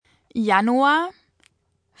Januar,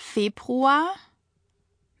 Februar,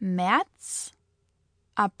 März,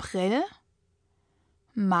 April,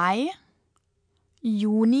 Mai,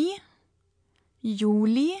 Juni,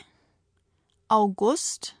 Juli,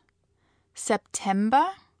 August, September,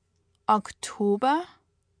 Oktober,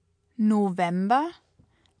 November,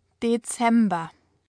 Dezember.